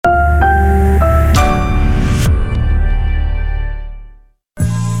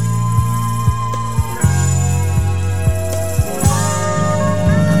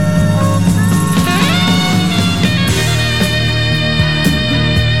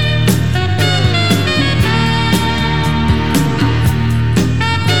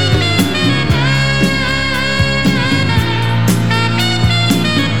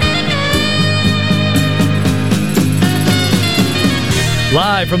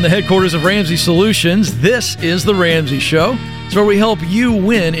Live from the headquarters of Ramsey Solutions, this is The Ramsey Show. It's where we help you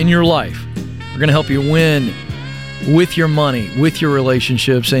win in your life. We're going to help you win with your money, with your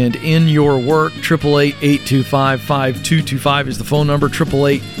relationships, and in your work. 888-825-5225 is the phone number,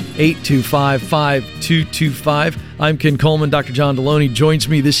 888-825-5225. I'm Ken Coleman. Dr. John Deloney joins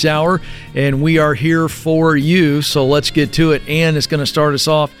me this hour, and we are here for you, so let's get to it. Ann is going to start us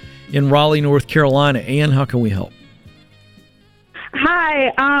off in Raleigh, North Carolina. Ann, how can we help? Hi.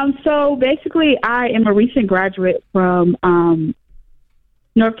 So basically, I am a recent graduate from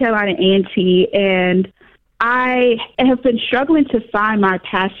North Carolina A&T, and I have been struggling to find my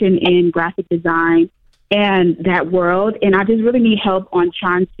passion in graphic design and that world, and I just really need help on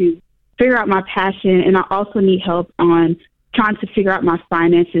trying to figure out my passion, and I also need help on trying to figure out my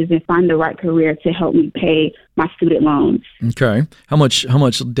finances and find the right career to help me pay my student loans. Okay. How much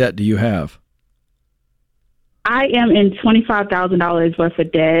debt do you have? I am in $25,000 worth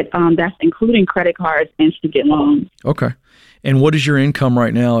of debt. That's including credit cards and student loans. Okay. And what is your income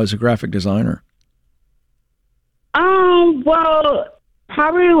right now as a graphic designer? Well,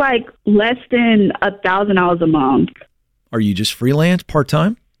 probably like less than $1,000 a month. Are you just freelance,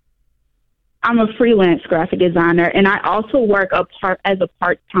 part-time? I'm a freelance graphic designer, and I also work as a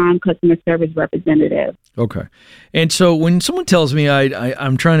part-time customer service representative. Okay. And so when someone tells me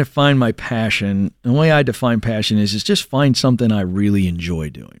I'm trying to find my passion, the way I define passion is just find something I really enjoy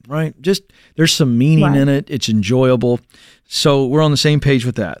doing, right? Just there's some meaning in it. It's enjoyable. So we're on the same page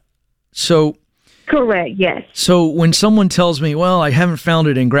with that. So correct, yes. So when someone tells me, well, I haven't found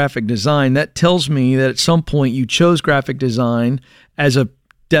it in graphic design, that tells me that at some point you chose graphic design as a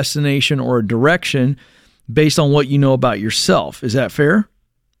destination or a direction based on what you know about yourself. Is that fair?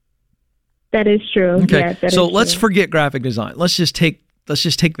 That is true. Okay. Yes, that so is let's true. forget graphic design. Let's just take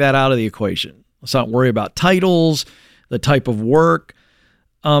that out of the equation. Let's not worry about titles, the type of work.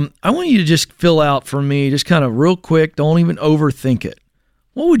 I want you to just fill out for me, just kind of real quick, don't even overthink it.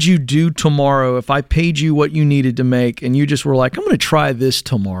 What would you do tomorrow if I paid you what you needed to make and you just were like, I'm going to try this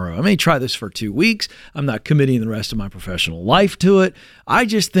tomorrow. I may try this for 2 weeks. I'm not committing the rest of my professional life to it. I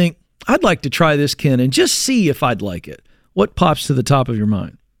just think I'd like to try this, Ken, and just see if I'd like it. What pops to the top of your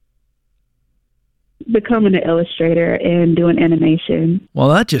mind? Becoming an illustrator and doing animation. Well,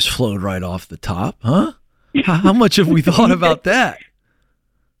 that just flowed right off the top, huh? How much have we thought about that?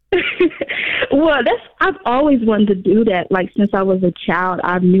 Well, I've always wanted to do that. Like, since I was a child,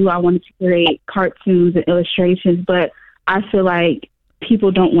 I knew I wanted to create cartoons and illustrations, but I feel like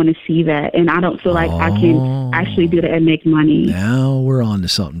people don't want to see that, and I don't feel like I can actually do that and make money. Now we're on to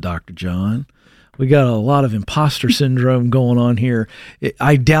something, Dr. John. We got a lot of imposter syndrome going on here.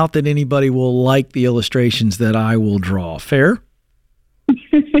 I doubt that anybody will like the illustrations that I will draw. Fair?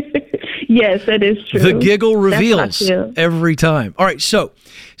 Yes, that is true. The giggle reveals every time. All right, so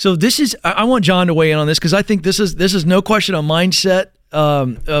this is. I want John to weigh in on this because I think this is no question a mindset.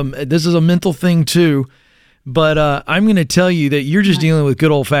 This is a mental thing too. But I'm going to tell you that you're just dealing with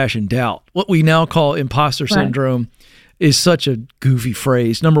good old fashioned doubt. What we now call imposter syndrome is such a goofy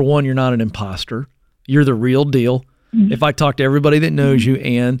phrase. Number one, you're not an imposter. You're the real deal. Mm-hmm. If I talked to everybody that knows you,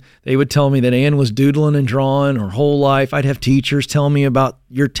 Ann, they would tell me that Ann was doodling and drawing her whole life. I'd have teachers tell me about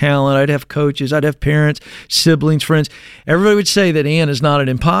your talent. I'd have coaches. I'd have parents, siblings, friends. Everybody would say that Ann is not an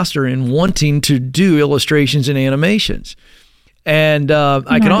imposter in wanting to do illustrations and animations. And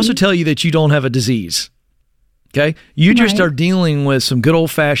I can also tell you that you don't have a disease. Okay? You just are dealing with some good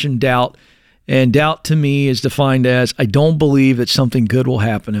old-fashioned doubt. And doubt to me is defined as, I don't believe that something good will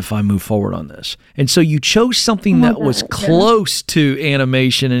happen if I move forward on this. And so you chose something that was close to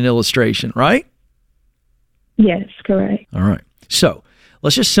animation and illustration, right? Yes, correct. All right. So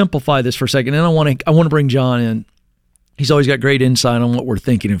let's just simplify this for a second. And I want to bring John in. He's always got great insight on what we're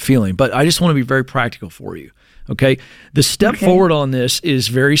thinking and feeling. But I just want to be very practical for you. Okay? The step forward on this is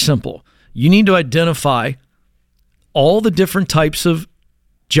very simple. You need to identify all the different types of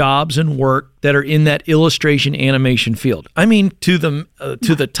jobs and work that are in that illustration animation field. I mean, to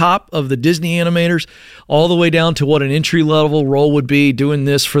the top of the Disney animators, all the way down to what an entry-level role would be doing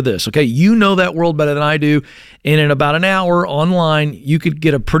this for this. Okay, you know that world better than I do, and in about an hour online, you could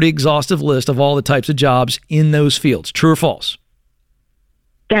get a pretty exhaustive list of all the types of jobs in those fields. True or false?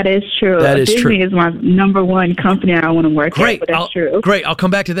 That is true. That is Disney true. is my number one company I want to work at, but that's true. Great. I'll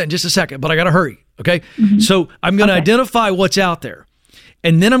come back to that in just a second, but I got to hurry. Okay. So I'm going to identify what's out there,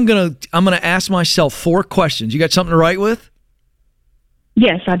 and then I'm going to ask myself 4 questions. You got something to write with?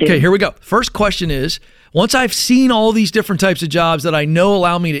 Yes, I do. Okay. Here we go. First question is: once I've seen all these different types of jobs that I know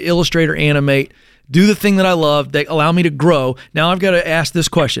allow me to illustrate or animate, do the thing that I love, that allow me to grow. Now I've got to ask this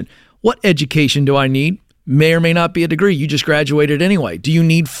question: what education do I need? May or may not be a degree. You just graduated anyway. Do you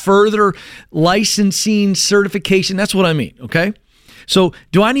need further licensing, certification? That's what I mean, okay? So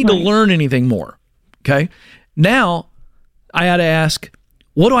do I need to learn anything more? Okay. Now I got to ask,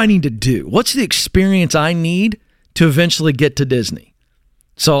 what do I need to do? What's the experience I need to eventually get to Disney?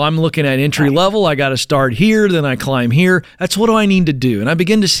 So I'm looking at entry level. I got to start here, then I climb here. That's what do I need to do? And I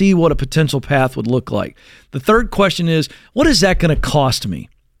begin to see what a potential path would look like. The third question is, what is that going to cost me?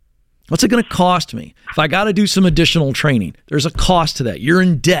 What's it going to cost me? If I got to do some additional training, there's a cost to that. You're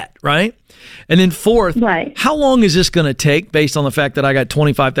in debt, right? And then fourth, how long is this going to take based on the fact that I got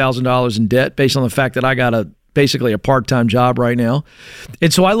 $25,000 in debt, based on the fact that I got basically a part-time job right now?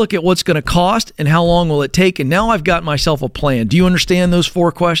 And so I look at what's going to cost and how long will it take, and now I've got myself a plan. Do you understand those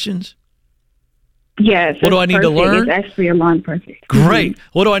 4 questions? Yes. What do I need to learn? It's actually a long process. Great.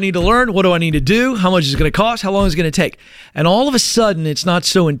 What do I need to learn? What do I need to do? How much is it going to cost? How long is it going to take? And all of a sudden, it's not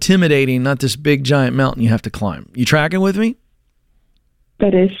so intimidating, not this big giant mountain you have to climb. You tracking with me?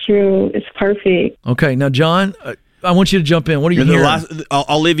 That is true. It's perfect. Okay. Now, John, I want you to jump in. What are you hearing?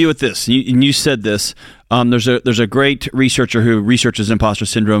 I'll leave you with this. You said this. There's a great researcher who researches imposter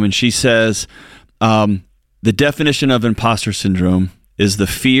syndrome, and she says the definition of imposter syndrome is the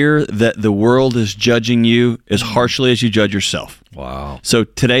fear that the world is judging you as harshly as you judge yourself. Wow. So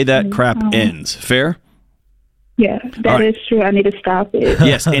today that crap ends. Fair? Yeah, that is true. I need to stop it.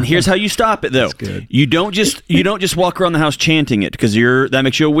 Yes, and here's how you stop it, though. That's good. You don't just walk around the house chanting it because that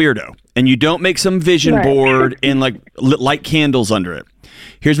makes you a weirdo. And you don't make some vision board and light candles under it.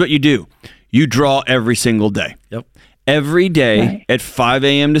 Here's what you do. You draw every single day. Yep. Every day at 5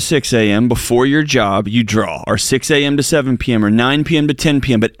 a.m. to 6 a.m. before your job, you draw, or 6 a.m. to 7 p.m. or 9 p.m. to 10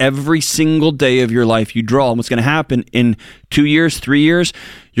 p.m. But every single day of your life, you draw. And what's going to happen in 2 years, 3 years,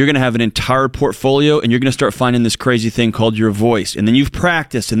 you're going to have an entire portfolio, and you're going to start finding this crazy thing called your voice. And then you've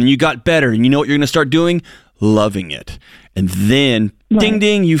practiced, and then you got better. And you know what you're going to start doing? Loving it. And then, ding,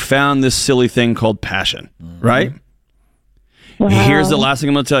 ding, you found this silly thing called passion, right? Wow. Here's the last thing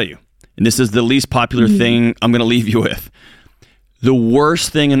I'm going to tell you. And this is the least popular thing I'm going to leave you with. The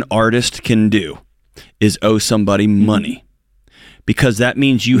worst thing an artist can do is owe somebody money, because that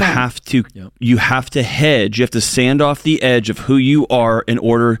means you have to hedge. You have to sand off the edge of who you are in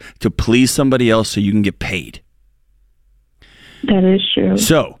order to please somebody else so you can get paid. That is true.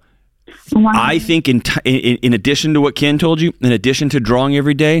 So I think in addition to what Ken told you, in addition to drawing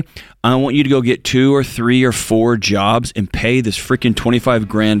every day, I want you to go get 2 or 3 or 4 jobs and pay this freaking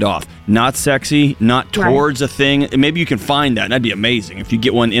 $25,000 off. Not sexy, not towards a thing. Maybe you can find that. That'd be amazing if you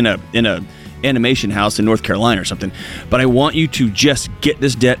get one in a animation house in North Carolina or something. But I want you to just get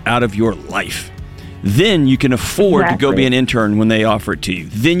this debt out of your life. Then you can afford to go be an intern when they offer it to you.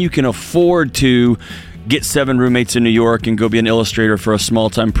 Then you can afford to get 7 roommates in New York and go be an illustrator for a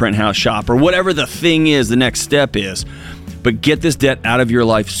small-time print house shop, or whatever the thing is, the next step is. But get this debt out of your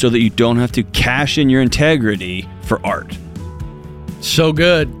life so that you don't have to cash in your integrity for art. So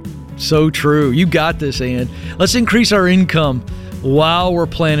good. So true. You got this, Ann. Let's increase our income while we're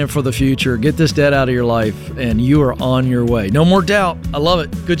planning for the future. Get this debt out of your life, and you are on your way. No more doubt. I love it.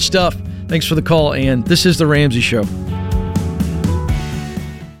 Good stuff. Thanks for the call, Ann. This is The Ramsey Show.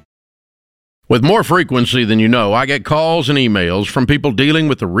 With more frequency than you know, I get calls and emails from people dealing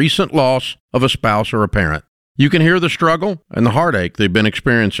with the recent loss of a spouse or a parent. You can hear the struggle and the heartache they've been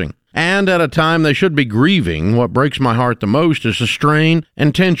experiencing. And at a time they should be grieving, what breaks my heart the most is the strain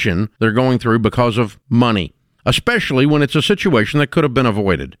and tension they're going through because of money, especially when it's a situation that could have been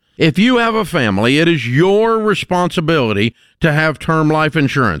avoided. If you have a family, it is your responsibility to have term life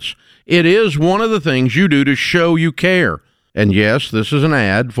insurance. It is one of the things you do to show you care. And yes, this is an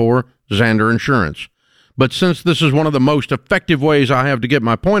ad for Zander Insurance. But since this is one of the most effective ways I have to get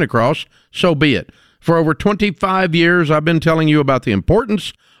my point across, so be it. For over 25 years, I've been telling you about the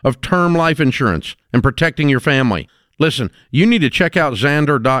importance of term life insurance and protecting your family. Listen, you need to check out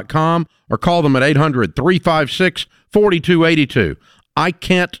Zander.com or call them at 800-356-4282. I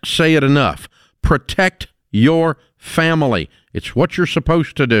can't say it enough. Protect your family. It's what you're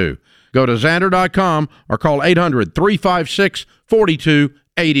supposed to do. Go to Zander.com or call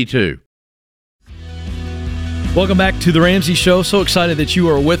 800-356-4282. Welcome back to The Ramsey Show. So excited that you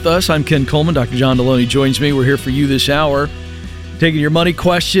are with us. I'm Ken Coleman. Dr. John Deloney joins me. We're here for you this hour. Taking your money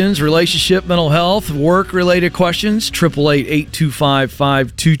questions, relationship, mental health, work-related questions.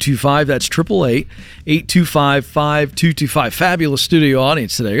 888-825-5225. That's 888-825-5225. Fabulous studio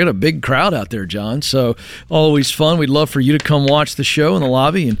audience today. We got a big crowd out there, John. So always fun. We'd love for you to come watch the show in the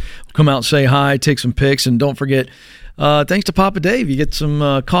lobby and come out and say hi, take some pics. And don't forget, Thanks to Papa Dave, you get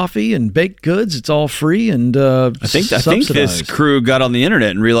some coffee and baked goods. It's all free and I think this crew got on the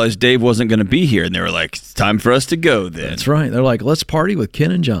internet and realized Dave wasn't going to be here, and they were like, "It's time for us to go." Then that's right. They're like, "Let's party with Ken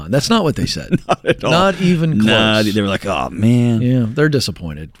and John." That's not what they said. Not at all. Not even close. Nah, they were like, "Oh man." Yeah, they're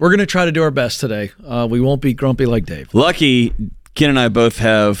disappointed. We're going to try to do our best today. We won't be grumpy like Dave. Lucky, Ken and I both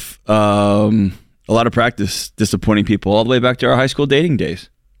have a lot of practice disappointing people all the way back to our high school dating days.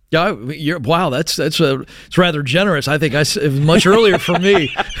 Yeah, wow, that's it's rather generous. I think it was much earlier for me.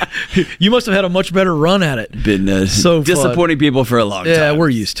 You must have had a much better run at it. Been so disappointing people for a long time. Yeah, we're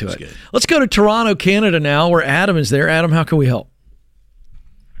used to it. Good. Let's go to Toronto, Canada now, where Adam is there. Adam, how can we help?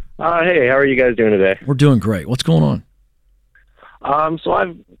 Hey, how are you guys doing today? We're doing great. What's going on? So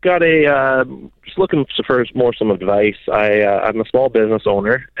I've got just looking for some advice. I'm a small business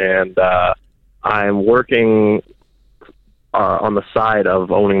owner, and I'm working on the side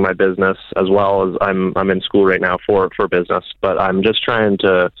of owning my business, as well as I'm in school right now for business. But I'm just trying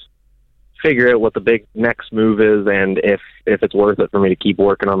to figure out what the big next move is, and if it's worth it for me to keep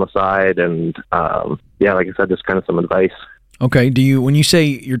working on the side. And like I said, just kind of some advice. Okay. When you say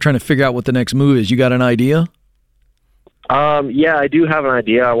you're trying to figure out what the next move is, you got an idea? Yeah, I do have an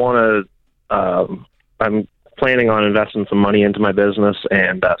idea. I'm planning on investing some money into my business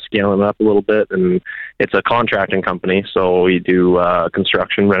and scaling it up a little bit. And it's a contracting company, so we do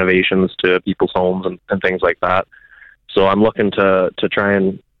construction renovations to people's homes and things like that. So I'm looking to try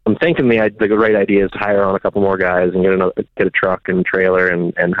and I'm thinking the right idea is to hire on a couple more guys and get a truck and trailer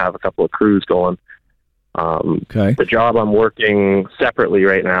and have a couple of crews going. Okay. The job I'm working separately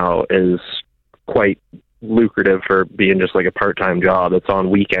right now is quite lucrative for being just like a part-time job. It's on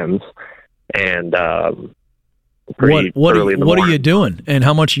weekends and what are you doing, and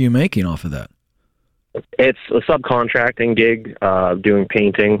how much are you making off of that? It's a subcontracting gig, doing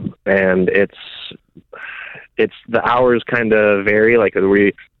painting, and it's the hours kind of vary. Like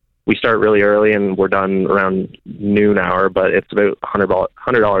we start really early and we're done around noon hour, but it's about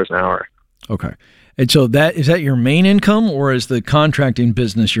 $100 an hour. Okay. And so is that your main income, or is the contracting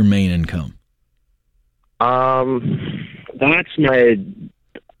business your main income? That's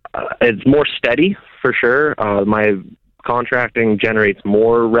it's more steady for sure. My contracting generates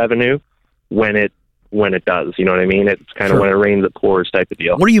more revenue when it does. You know what I mean? It's kind of when it rains it pours type of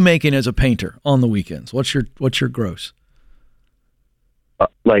deal. What are you making as a painter on the weekends? What's your gross?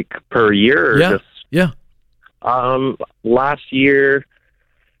 Like per year? Or yeah. Last year,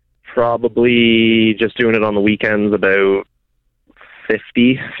 probably just doing it on the weekends, about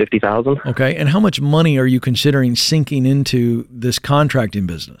 50,000. Okay. And how much money are you considering sinking into this contracting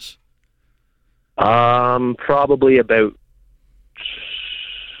business? Probably about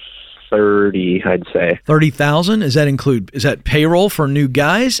 30, I'd say. 30,000? Is that payroll for new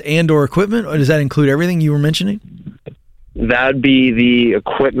guys and or equipment, or does that include everything you were mentioning? That'd be the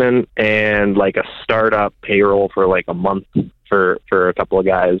equipment and like a startup payroll for like a month for a couple of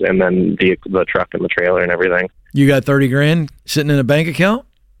guys, and then the truck and the trailer and everything. You got 30 grand sitting in a bank account?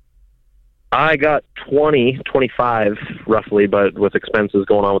 I got 25 roughly, but with expenses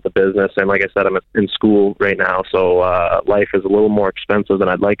going on with the business. And like I said, I'm in school right now, so life is a little more expensive than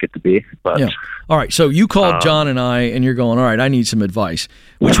I'd like it to be. But yeah. All right. So you called John and I, and you're going, all right, I need some advice.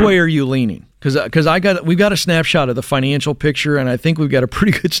 Which way are you leaning? Because we've got a snapshot of the financial picture, and I think we've got a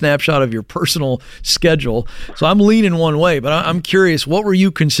pretty good snapshot of your personal schedule. So I'm leaning one way, but I'm curious, what were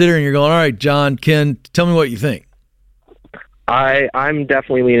you considering? You're going, all right, John, Ken, tell me what you think. I'm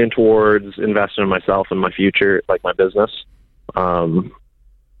definitely leaning towards investing in myself and my future, like my business.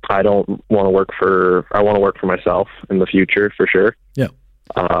 I don't want to work I want to work for myself in the future for sure. Yeah.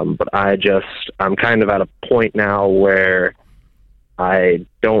 But I'm kind of at a point now where I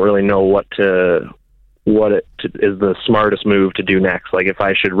don't really know what is the smartest move to do next. Like if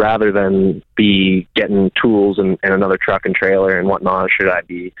I should, rather than be getting tools and another truck and trailer and whatnot, should I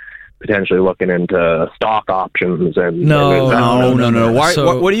be potentially looking into stock options and no. Why?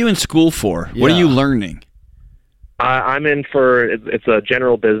 So, what are you in school for? Yeah. What are you learning? I'm in for it's a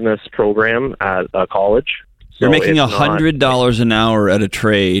general business program at a college. You're making $100 an hour at a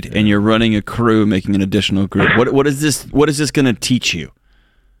trade, and you're running a crew, making an additional group. What is this? What is this going to teach you?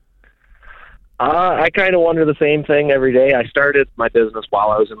 I kind of wonder the same thing every day. I started my business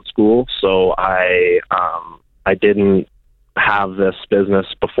while I was in school, so I didn't have this business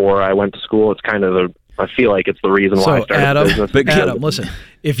before I went to school. It's kind of I feel like it's the reason why I started the business. But Adam, listen,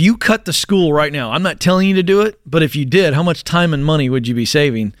 if you cut the school right now, I'm not telling you to do it, but if you did, how much time and money would you be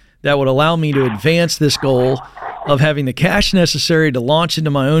saving that would allow me to advance this goal of having the cash necessary to launch into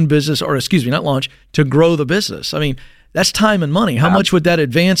my own business, or not launch, to grow the business? I mean, that's time and money. How much would that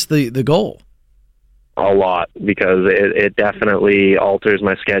advance the goal? a lot because it definitely alters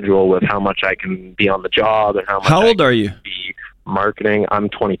my schedule with how much I can be on the job and how much How old are you? Be marketing. I'm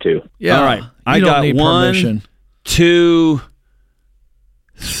 22. Yeah. All right. I got permission. 1, 2,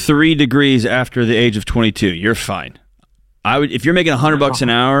 3 degrees after the age of 22. You're fine. If you're making $100 an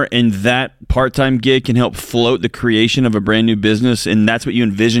hour and that part-time gig can help float the creation of a brand new business, and that's what you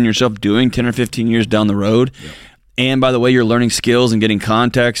envision yourself doing 10 or 15 years down the road. Yep. And by the way, you're learning skills and getting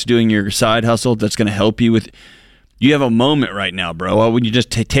contacts, doing your side hustle. That's going to help you with. You have a moment right now, bro. Why wouldn't you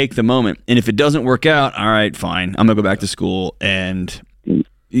just take the moment? And if it doesn't work out, all right, fine. I'm gonna go back to school. And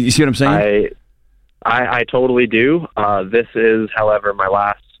you see what I'm saying? I totally do. This is, however,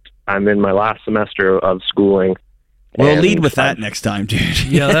 I'm in my last semester of schooling. Well, lead with that next time, dude.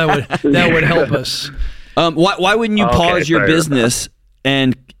 Yeah, that would help us. Why wouldn't you pause your business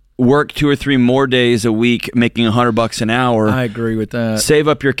and work 2 or 3 more days a week, making $100 an hour? I agree with that. Save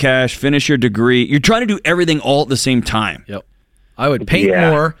up your cash, finish your degree. You're trying to do everything all at the same time. Yep. I would paint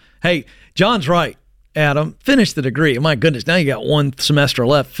more. Hey, John's right, Adam. Finish the degree. My goodness, now you got 1 semester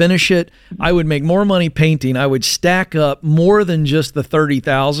left. Finish it. I would make more money painting. I would stack up more than just the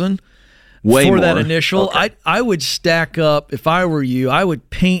 $30,000 for more. That initial. Okay. I would stack up. If I were you, I would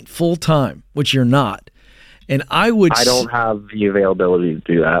paint full time, which you're not. And I don't have the availability to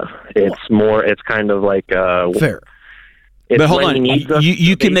do that. It's kind of like fair. But hold on,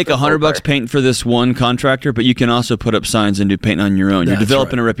 you can make $100 painting for this one contractor, but you can also put up signs and do painting on your own. You're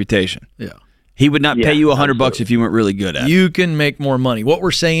developing a reputation. Yeah. He would not pay you $100 if you weren't really good at it. You can make more money. What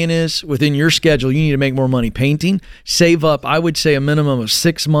we're saying is, within your schedule, you need to make more money painting. Save up, I would say, a minimum of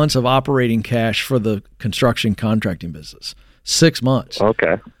 6 months of operating cash for the construction contracting business. 6 months.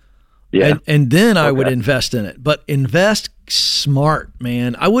 Okay. Yeah. And then I would invest in it. But invest smart,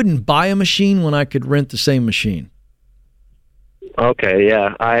 man. I wouldn't buy a machine when I could rent the same machine. Okay,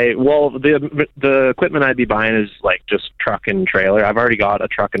 yeah. The equipment I'd be buying is like just truck and trailer. I've already got a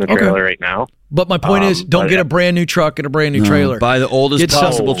truck and a trailer right now. But my point is, don't get a brand new truck and a brand new trailer. Buy the oldest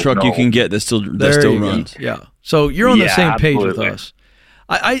possible truck you can get that still runs. Yeah. So you're on the same page with us.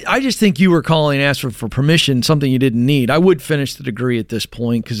 I just think you were calling and asking for permission, something you didn't need. I would finish the degree at this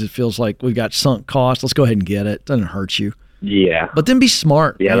point because it feels like we've got sunk cost. Let's go ahead and get it. Doesn't hurt you. Yeah. But then be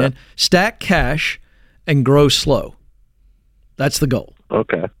smart, man. Stack cash and grow slow. That's the goal.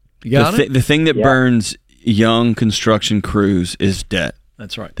 Okay. You got it? The thing that burns young construction crews is debt.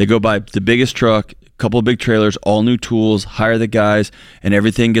 That's right. They go buy the biggest truck, a couple of big trailers, all new tools, hire the guys, and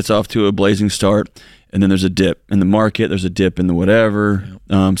everything gets off to a blazing start. And then there's a dip in the market. There's a dip in the whatever.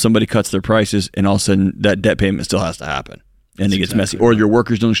 Yep. Somebody cuts their prices, and all of a sudden that debt payment still has to happen, and it gets messy. Or your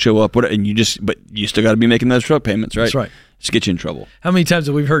workers don't show up, but you still got to be making those truck payments, right? That's right. Just get you in trouble. How many times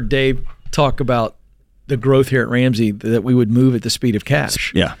have we heard Dave talk about the growth here at Ramsey that we would move at the speed of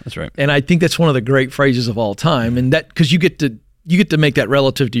cash? Yeah, that's right. And I think that's one of the great phrases of all time, and that because you get to make that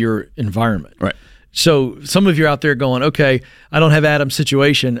relative to your environment, right? So some of you are out there going, okay, I don't have Adam's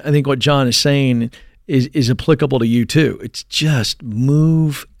situation. I think what John is saying is applicable to you too. It's just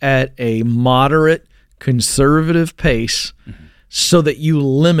move at a moderate, conservative pace so that you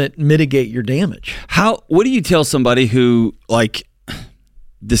mitigate your damage. What do you tell somebody who, like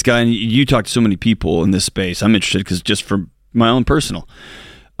this guy, and you talk to so many people in this space, I'm interested because just for my own personal,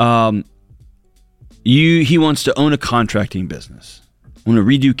 he wants to own a contracting business. I want to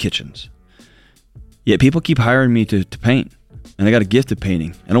redo kitchens. Yet people keep hiring me to paint. And I got a gift of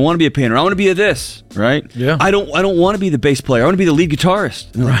painting. I don't want to be a painter. I want to be a this, right? Yeah. I don't want to be the bass player. I want to be the lead guitarist.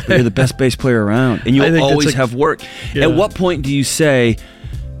 Right. You're the best bass player around, and you'll always have work. Yeah. At what point do you say,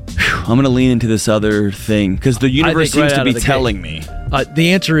 I'm going to lean into this other thing? Because the universe seems to be telling me.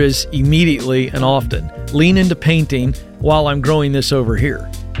 The answer is immediately and often. Lean into painting while I'm growing this over here.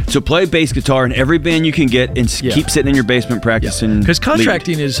 So play bass guitar in every band you can get and keep sitting in your basement practicing. Because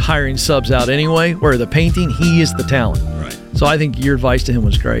contracting is hiring subs out anyway, where the painting, he is the talent. Right. So I think your advice to him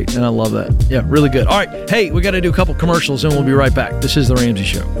was great, and I love that. Yeah, really good. All right, hey, we got to do a couple commercials, and we'll be right back. This is The Ramsey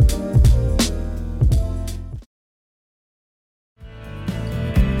Show.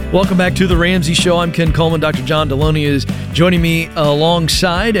 Welcome back to The Ramsey Show. I'm Ken Coleman. Dr. John Deloney is joining me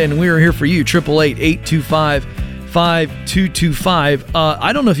alongside, and we are here for you, 888-825-5225.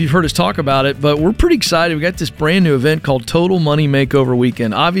 I don't know if you've heard us talk about it, but we're pretty excited. We got this brand new event called Total Money Makeover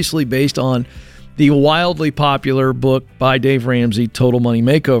Weekend, obviously based on the wildly popular book by Dave Ramsey, Total Money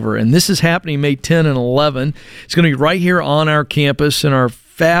Makeover. And this is happening May 10 and 11. It's going to be right here on our campus in our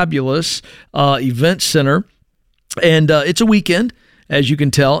fabulous event center. And it's a weekend, as you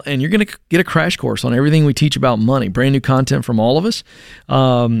can tell, and you're going to get a crash course on everything we teach about money. Brand new content from all of us.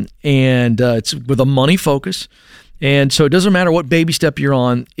 And it's with a money focus. And so it doesn't matter what baby step you're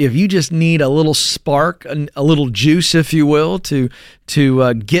on. If you just need a little spark, a little juice, if you will, to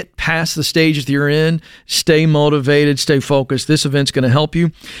get past the stage that you're in, stay motivated, stay focused, this event's going to help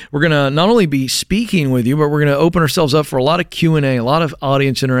you. We're going to not only be speaking with you, but we're going to open ourselves up for a lot of Q&A, a lot of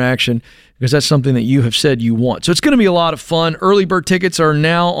audience interaction, because that's something that you have said you want. So it's going to be a lot of fun. Early bird tickets are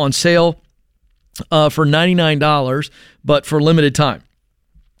now on sale for $99, but for limited time.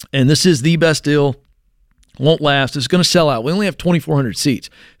 And this is the best deal. Won't last. It's going to sell out. We only have 2,400 seats.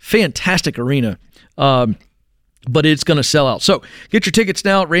 Fantastic arena, but it's going to sell out. So get your tickets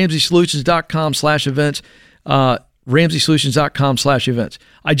now at RamseySolutions.com/events. RamseySolutions.com/events.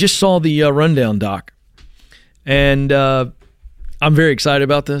 I just saw the rundown, Doc, and I'm very excited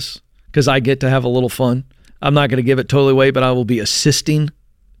about this because I get to have a little fun. I'm not going to give it totally away, but I will be assisting,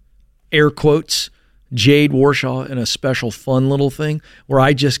 air quotes, Jade Warshaw in a special fun little thing where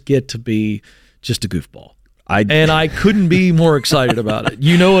I just get to be just a goofball. And I couldn't be more excited about it.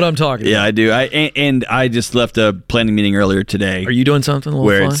 You know what I'm talking about. Yeah, I do. I just left a planning meeting earlier today. Are you doing something a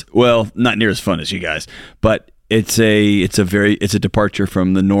little fun? It's, well, not near as fun as you guys, but it's a departure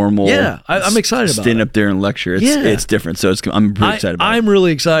from the normal. Yeah, I'm excited about it. Stand up there and lecture. It's different. So I'm really excited about it. I'm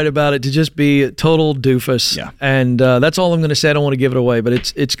really excited about it to just be a total doofus. Yeah. And that's all I'm going to say. I don't want to give it away, but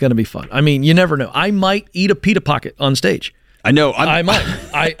it's going to be fun. I mean, you never know. I might eat a pita pocket on stage. I know. I might.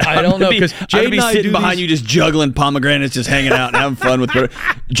 I don't know because Jade and I sitting behind you just juggling pomegranates, just hanging out and having fun with.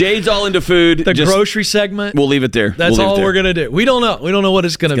 Jade's all into food. The grocery segment. We'll leave it there. That's all we're gonna do. We don't know. We don't know what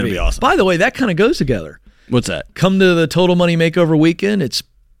it's gonna be. Be awesome. By the way, that kind of goes together. What's that? Come to the Total Money Makeover weekend. It's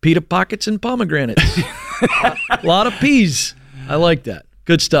pita pockets and pomegranates. A lot of peas. I like that.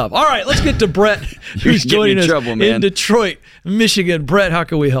 Good stuff. All right, let's get to Brett, who's joining us in Detroit, Michigan. Brett, how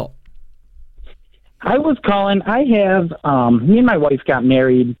can we help? I was calling. I have, me and my wife got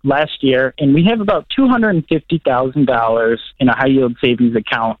married last year, and we have about $250,000 in a high-yield savings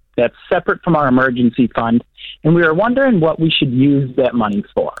account that's separate from our emergency fund, and we were wondering what we should use that money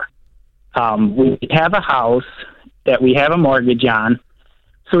for. We have a house that we have a mortgage on,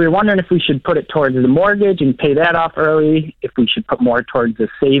 so we were wondering if we should put it towards the mortgage and pay that off early, if we should put more towards the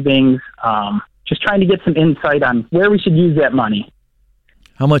savings, just trying to get some insight on where we should use that money.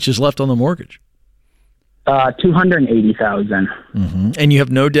 How much is left on the mortgage? $280,000. Mm-hmm. And you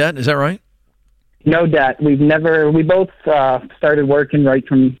have no debt, is that right? No debt. We both started working right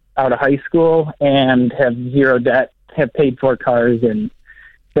from out of high school and have zero debt, have paid for cars, and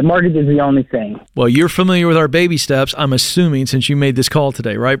the mortgage is the only thing. Well, you're familiar with our baby steps, I'm assuming, since you made this call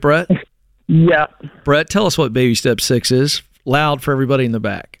today, right, Brett? Yeah. Brett, tell us what baby step 6 is. Loud for everybody in the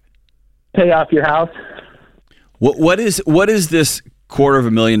back. Pay off your house. What is this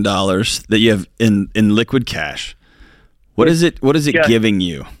 $250,000 that you have in liquid cash? What is it giving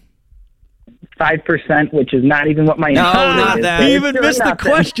you? 5%, which is not even what my not is. that. You even missed the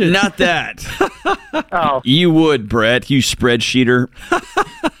question. Not that. Oh, You would, Brett, you spreadsheeter.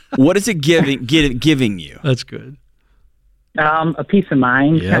 What is it giving you? That's good. a peace of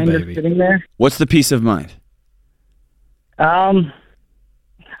mind kind of sitting there. What's the peace of mind?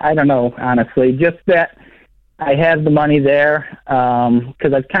 I don't know, honestly. Just that I have the money there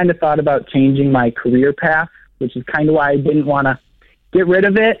because I've kind of thought about changing my career path, which is kind of why I didn't want to get rid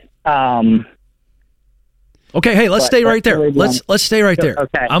of it. Okay, hey, let's stay right there. Really let's stay right there.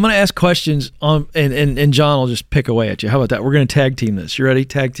 Okay. I'm going to ask questions, and John will just pick away at you. How about that? We're going to tag team this. You ready?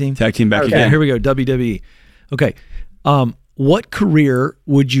 Tag team? Tag team back Okay. again. Here we go, WWE. Okay. What career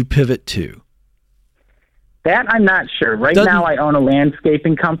would you pivot to? That I'm not sure. Right now I own a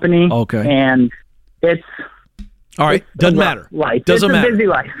landscaping company. Okay. And it's... All right, doesn't matter. Life. Doesn't it's matter. a busy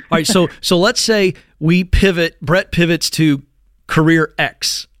life. All right, so let's say Brett pivots to career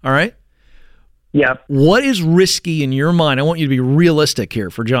X, all right? Yep. What is risky in your mind? I want you to be realistic here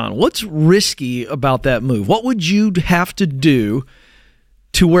for John. What's risky about that move? What would you have to do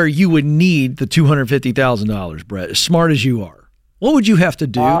to where you would need the $250,000, Brett, as smart as you are? What would you have to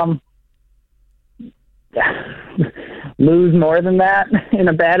do? Lose more than that in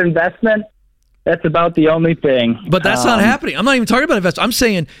a bad investment. That's about the only thing. But that's not happening. I'm not even talking about investment. I'm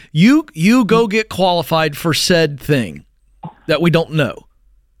saying you go get qualified for said thing that we don't know.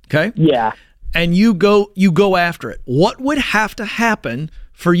 Okay? Yeah. And you go after it. What would have to happen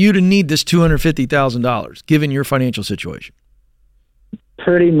for you to need this $250,000 given your financial situation?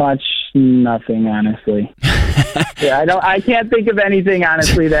 Pretty much nothing, honestly. Yeah, I can't think of anything,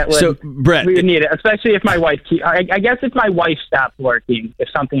 honestly, that would So, Brett, we would need it, especially if my wife I guess if my wife stopped working, if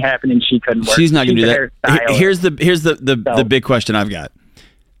something happened and she couldn't work. She's not going to do that. hairstylist. Here's the big question I've got.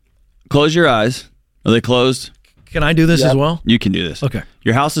 Close your eyes. Are they closed? Can I do this as well? You can do this. Okay.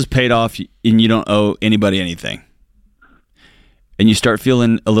 Your house is paid off and you don't owe anybody anything. and you start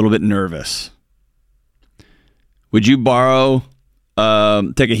feeling a little bit nervous, would you borrow,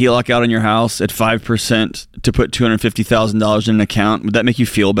 take a HELOC out on your house at 5% to put $250,000 in an account? Would that make you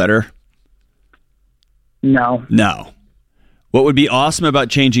feel better? No. No. What would be awesome about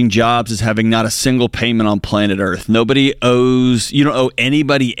changing jobs is having not a single payment on planet Earth. You don't owe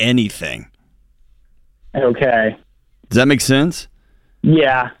anybody anything. Okay. Does that make sense?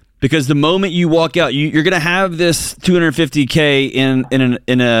 Yeah. Because the moment you walk out, you're going to have this $250K in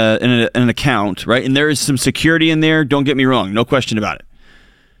an account, right? And there is some security in there. Don't get me wrong, no question about it.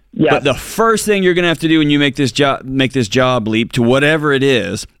 Yeah. But the first thing you're going to have to do when you make this job leap to whatever it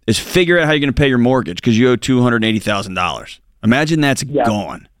is figure out how you're going to pay your mortgage because you owe $280,000. Imagine that's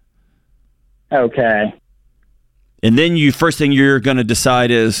gone. Okay. And then first thing you're going to decide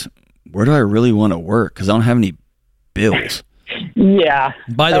is, where do I really want to work? Because I don't have any bills. Yeah.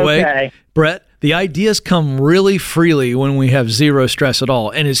 By the way, Brett, the ideas come really freely when we have zero stress at all.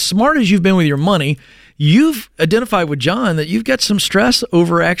 And as smart as you've been with your money, you've identified with John that you've got some stress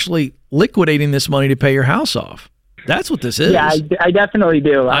over actually liquidating this money to pay your house off. That's what this is. Yeah, I definitely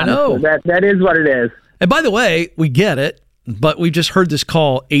do. Honestly. I know. That is what it is. And by the way, we get it, but we just heard this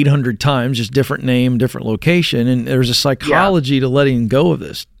call 800 times, just different name, different location, and there's a psychology to letting go of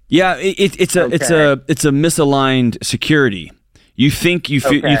this. Yeah, it's a misaligned security. You think you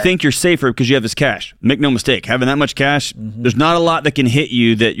think you're safer because you have this cash. Make no mistake, having that much cash, there's not a lot that can hit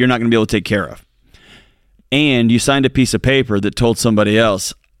you that you're not going to be able to take care of. And you signed a piece of paper that told somebody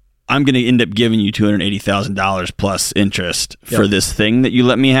else, I'm going to end up giving you $280,000 plus interest for this thing that you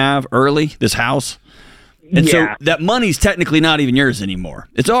let me have early, this house. And so that money's technically not even yours anymore.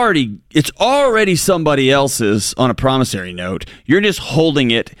 It's already somebody else's on a promissory note. You're just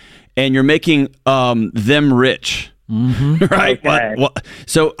holding it, and you're making them rich. Mm-hmm. Right? Okay. What?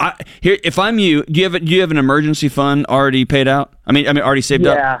 So if I'm you, do you have an emergency fund already paid out? I mean, already saved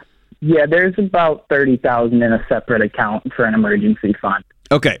up? Yeah, there's about $30,000 in a separate account for an emergency fund.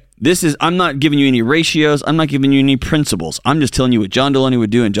 Okay. I'm not giving you any ratios. I'm not giving you any principles. I'm just telling you what John Deloney would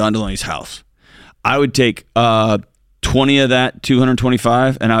do in John Deloney's house. I would take 20 of that,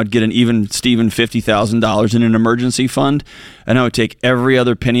 225, and I would get an even Steven $50,000 in an emergency fund, and I would take every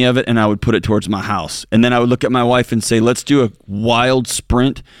other penny of it and I would put it towards my house. And then I would look at my wife and say, let's do a wild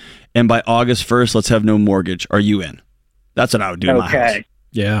sprint, and by August 1st, let's have no mortgage. Are you in? That's what I would do in my house.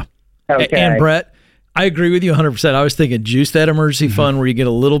 Yeah. Okay. And Brett, I agree with you 100%. I was thinking juice that emergency fund where you get a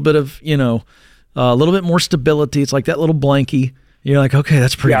little bit of, a little bit more stability. It's like that little blankie. You're like, okay,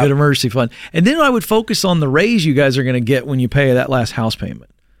 that's pretty good emergency fund. And then I would focus on the raise you guys are going to get when you pay that last house payment.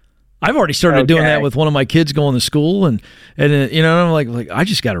 I've already started doing that with one of my kids going to school, and I'm like I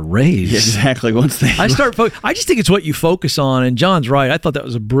just got a raise. Exactly. Once they I just think it's what you focus on. And John's right. I thought that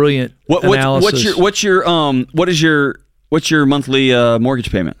was a brilliant analysis. What's your monthly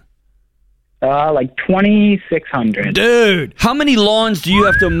mortgage payment? Like $2,600. Dude, how many lawns do you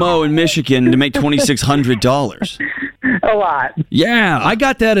have to mow in Michigan to make $2,600? A lot. Yeah. I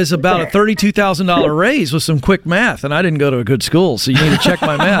got that as about a $32,000 raise with some quick math, and I didn't go to a good school, so you need to check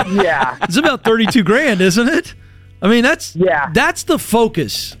my math. Yeah. It's about $32,000, isn't it? I mean, that's the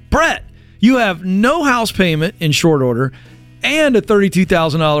focus. Brett, you have no house payment in short order and a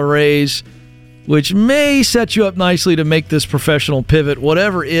 $32,000 raise, which may set you up nicely to make this professional pivot,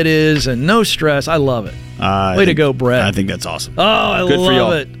 whatever it is, and no stress. I love it. Way to go, Brett. I think that's awesome. Oh, I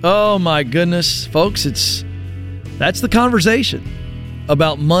love it. Oh, my goodness. Folks, that's the conversation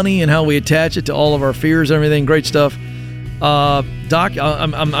about money and how we attach it to all of our fears and everything. Great stuff. Doc,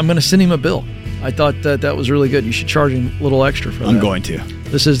 I'm going to send him a bill. I thought that was really good. You should charge him a little extra for that. I'm going to.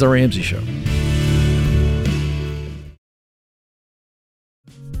 This is The Ramsey Show.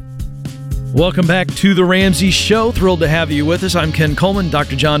 Welcome back to The Ramsey Show. Thrilled to have you with us. I'm Ken Coleman.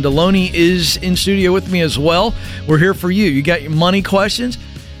 Dr. John Deloney is in studio with me as well. We're here for you. You got your money questions,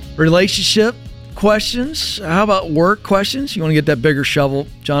 relationship questions. How about work questions? You want to get that bigger shovel?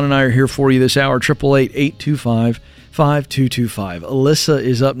 John and I are here for you this hour. 888-825-5225. Alyssa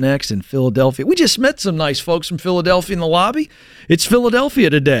is up next in Philadelphia. We just met some nice folks from Philadelphia in the lobby. It's Philadelphia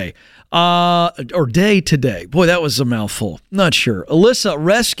today. Or day today. Boy, that was a mouthful. Not sure. Alyssa,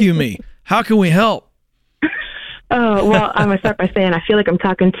 rescue me. How can we help? Oh, well, I'm going to start by saying I feel like I'm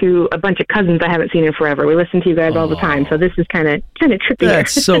talking to a bunch of cousins I haven't seen in forever. We listen to you guys all the time, so this is kind of trippy.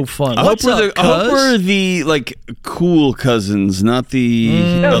 That's so fun. I hope we're the like cool cousins, not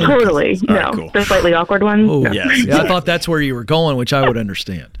the No, totally. All no, right, cool. The slightly awkward ones. Oh, No. yes. Yeah, I thought that's where you were going, which I would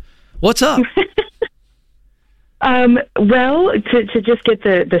understand. What's up? Well, to just get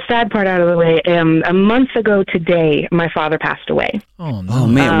the sad part out of the way, a month ago today, my father passed away. Oh, no. Oh,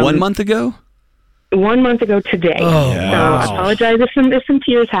 man. 1 month ago? 1 month ago today. Oh, so wow. I apologize if some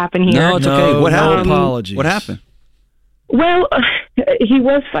tears happen here. No, it's okay. What happened? Apologies. What happened? Well, he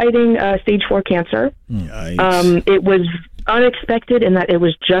was fighting stage 4 cancer. Yikes. It was unexpected in that it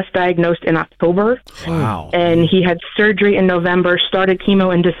was just diagnosed in October. Wow. And he had surgery in November, started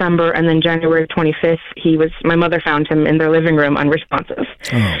chemo in December, and then January 25th, my mother found him in their living room unresponsive.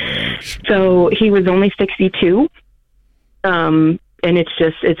 Oh, so he was only 62. And it's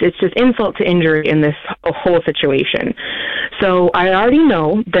just insult to injury in this whole situation. So I already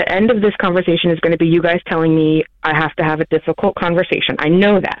know the end of this conversation is going to be you guys telling me I have to have a difficult conversation. I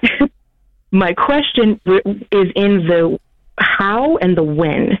know that. My question is in the how and the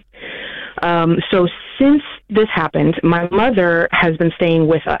when. So since this happened, my mother has been staying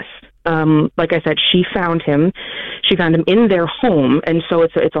with us. Like I said, she found him. She found him in their home, and so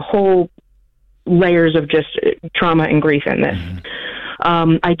it's a whole layers of just trauma and grief in this.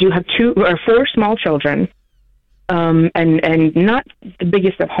 I do have 4 small children, and not the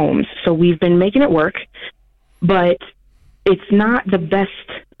biggest of homes. So we've been making it work, but it's not the best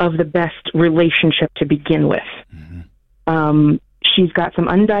of the best relationship to begin with. She's got some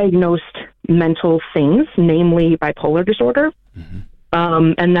undiagnosed mental things, namely bipolar disorder.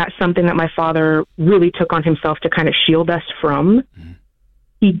 And that's something that my father really took on himself to kind of shield us from.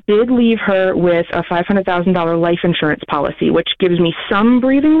 He did leave her with a $500,000 life insurance policy, which gives me some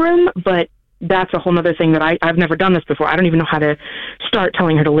breathing room, but that's a whole other thing that I've never done this before. I don't even know how to start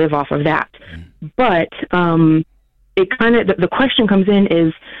telling her to live off of that. But it kind of, the question comes in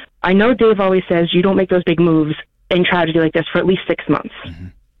is, I know Dave always says you don't make those big moves in tragedy like this for at least 6 months.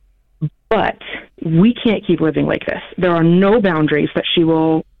 But we can't keep living like this. There are no boundaries that she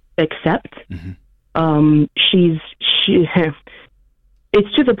will accept.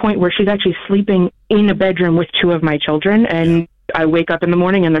 It's to the point where she's actually sleeping in a bedroom with 2 of my children, and I wake up in the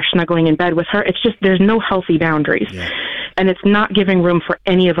morning and they're snuggling in bed with her. It's just, there's no healthy boundaries. And it's not giving room for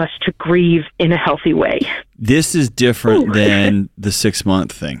any of us to grieve in a healthy way. This is different than the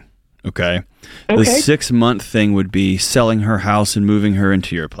 6-month thing, okay? The 6-month thing would be selling her house and moving her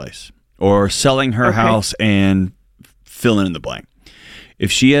into your place, or selling her house and filling in the blank.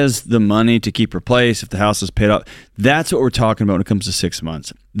 If she has the money to keep her place, if the house is paid off, that's what we're talking about when it comes to 6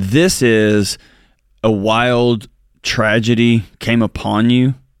 months. This is a wild tragedy came upon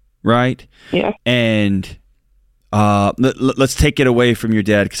you, right? Yeah. And let's take it away from your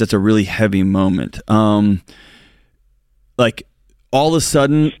dad, because that's a really heavy moment. Like, all of a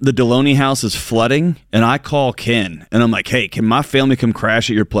sudden, the Deloney house is flooding, and I call Ken, and I'm like, hey, can my family come crash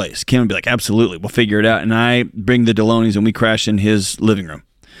at your place? Ken would be like, absolutely, we'll figure it out. And I bring the Deloneys, and we crash in his living room.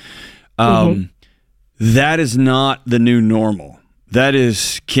 That is not the new normal. That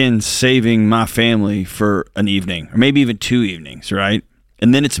is Ken saving my family for an evening, or maybe even 2 evenings, right?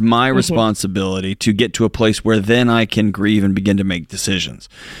 And then it's my responsibility to get to a place where then I can grieve and begin to make decisions.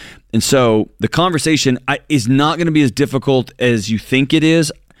 And so the conversation is not going to be as difficult as you think it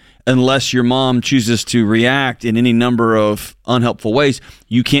is, unless your mom chooses to react in any number of unhelpful ways.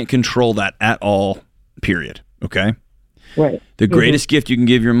 You can't control that at all, period. Okay? Right. The greatest gift you can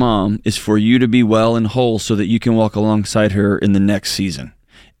give your mom is for you to be well and whole so that you can walk alongside her in the next season.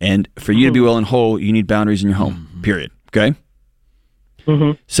 And for you to be well and whole, you need boundaries in your home, period. Okay?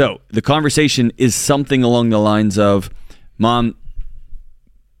 So the conversation is something along the lines of, Mom,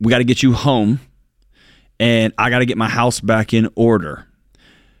 we got to get you home, and I got to get my house back in order.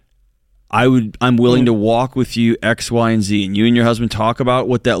 I'm willing to walk with you X, Y, and Z, and you and your husband talk about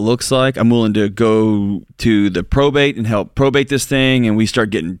what that looks like. I'm willing to go to the probate and help probate this thing, and we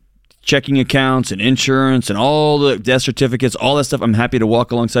start getting checking accounts and insurance and all the death certificates, all that stuff. I'm happy to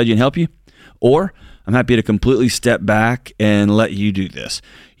walk alongside you and help you. Or I'm happy to completely step back and let you do this.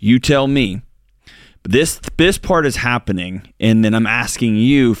 You tell me. This part is happening, and then I'm asking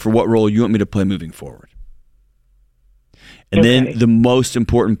you for what role you want me to play moving forward. And then the most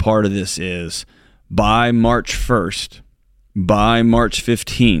important part of this is, by March 1st, by March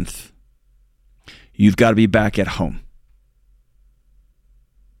 15th, you've got to be back at home.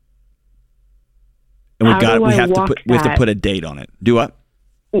 And we have to put a date on it. Do what?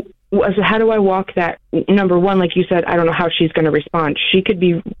 So how do I walk that? Number one, like you said, I don't know how she's going to respond. She could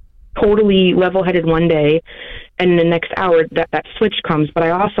be totally level-headed one day, and in the next hour that switch comes. But I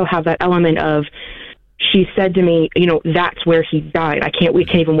also have that element of, she said to me, that's where he died. We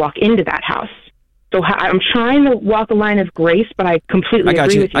can't even walk into that house. So I'm trying to walk a line of grace, but I completely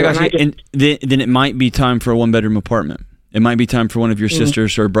agree with you. I got you. And then it might be time for a 1-bedroom apartment. It might be time for one of your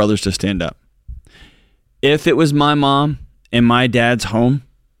sisters or brothers to stand up. If it was my mom and my dad's home,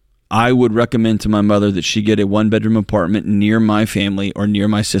 I would recommend to my mother that she get a 1-bedroom apartment near my family or near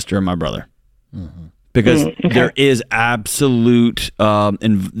my sister or my brother. Because there is absolute,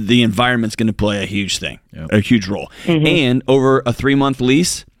 and the environment's going to play a huge role. And over a 3-month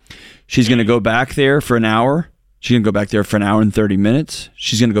lease, she's going to go back there for an hour. She's going to go back there for an hour and 30 minutes.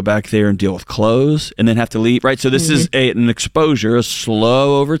 She's going to go back there and deal with clothes and then have to leave. Right. So this is an exposure, a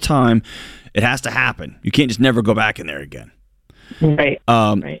slow over time. It has to happen. You can't just never go back in there again. Right.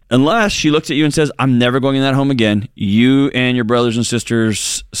 Unless she looks at you and says, I'm never going in that home again. You and your brothers and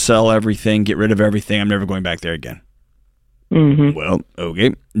sisters sell everything, get rid of everything. I'm never going back there again. Well,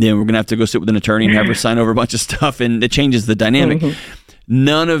 okay. Then we're going to have to go sit with an attorney and have her sign over a bunch of stuff, and it changes the dynamic.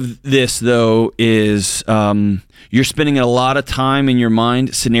 None of this, though, is you're spending a lot of time in your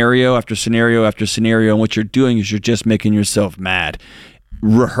mind, scenario after scenario after scenario, and what you're doing is you're just making yourself mad.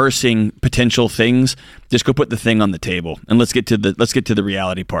 Rehearsing potential things. Just go put the thing on the table and let's get to the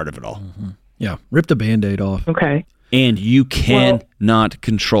reality part of it all. Yeah, rip the Band-Aid off. Okay. And you cannot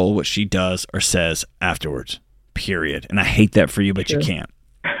control what she does or says afterwards. Period. And I hate that for you, but you can't.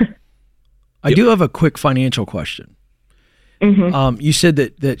 I do have a quick financial question. You said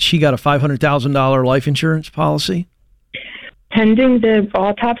that she got a $500,000 life insurance policy. Pending the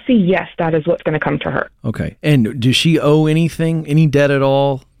autopsy, yes, that is what's going to come to her. Okay. And does she owe anything, any debt at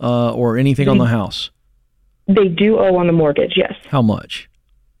all, or anything on the house? They do owe on the mortgage, yes. How much?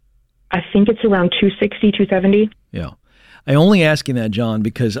 I think it's around $260, $270. Yeah. I only asking that, John,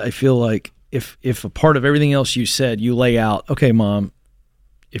 because I feel like if a part of everything else you said, you lay out, okay, Mom,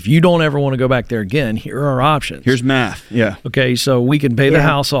 if you don't ever want to go back there again, here are our options. Here's math. Yeah. Okay, so we can pay the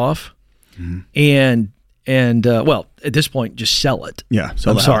house off, and well, at this point, just sell it. Yeah,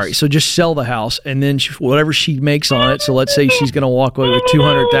 I'm sorry. So just sell the house, and then whatever she makes on it. So let's say she's going to walk away with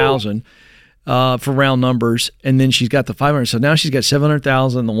 $200,000 for round numbers, and then she's got the $500,000. So now she's got $700,000.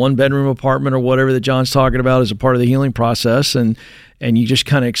 The 1-bedroom apartment or whatever that John's talking about is a part of the healing process, and you just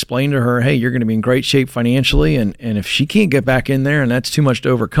kind of explain to her, hey, you're going to be in great shape financially, and if she can't get back in there, and that's too much to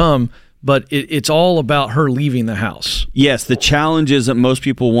overcome. But it's all about her leaving the house. Yes, the challenge is that most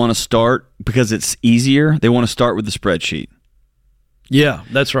people want to start because it's easier. They want to start with the spreadsheet. Yeah,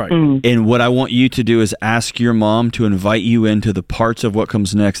 that's right. And what I want you to do is ask your mom to invite you into the parts of what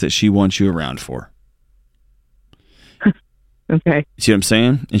comes next that she wants you around for. Okay. See what I'm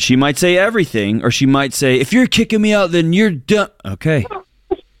saying? And she might say everything, or she might say, if you're kicking me out, then you're done. Okay.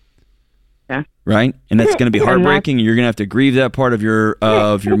 Right, and that's going to be heartbreaking. You're going to have to grieve that part of your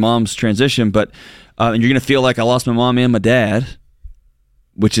mom's transition, but and you're going to feel like I lost my mom and my dad,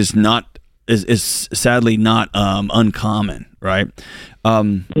 which is sadly not uncommon, right?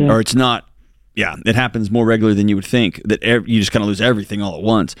 Or it's not. Yeah, it happens more regularly than you would think. That you just kind of lose everything all at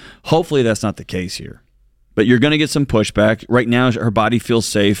once. Hopefully, that's not the case here, but you're going to get some pushback. Right now, her body feels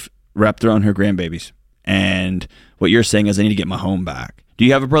safe, wrapped around her grandbabies, and what you're saying is, I need to get my home back. Do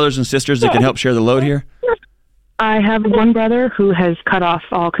you have brothers and sisters that can help share the load here? I have one brother who has cut off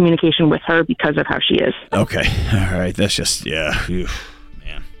all communication with her because of how she is. Okay. All right. That's just, man.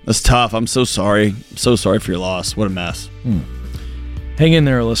 That's tough. I'm so sorry. I'm so sorry for your loss. What a mess. Hang in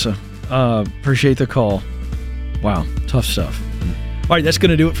there, Alyssa. Appreciate the call. Wow. Tough stuff. All right, that's going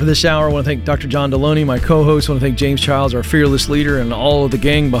to do it for this hour. I want to thank Dr. John Deloney, my co-host. I want to thank James Childs, our fearless leader, and all of the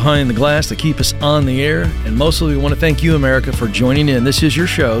gang behind the glass that keep us on the air. And mostly, we want to thank you, America, for joining in. This is your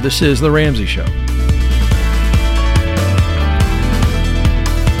show. This is The Ramsey Show.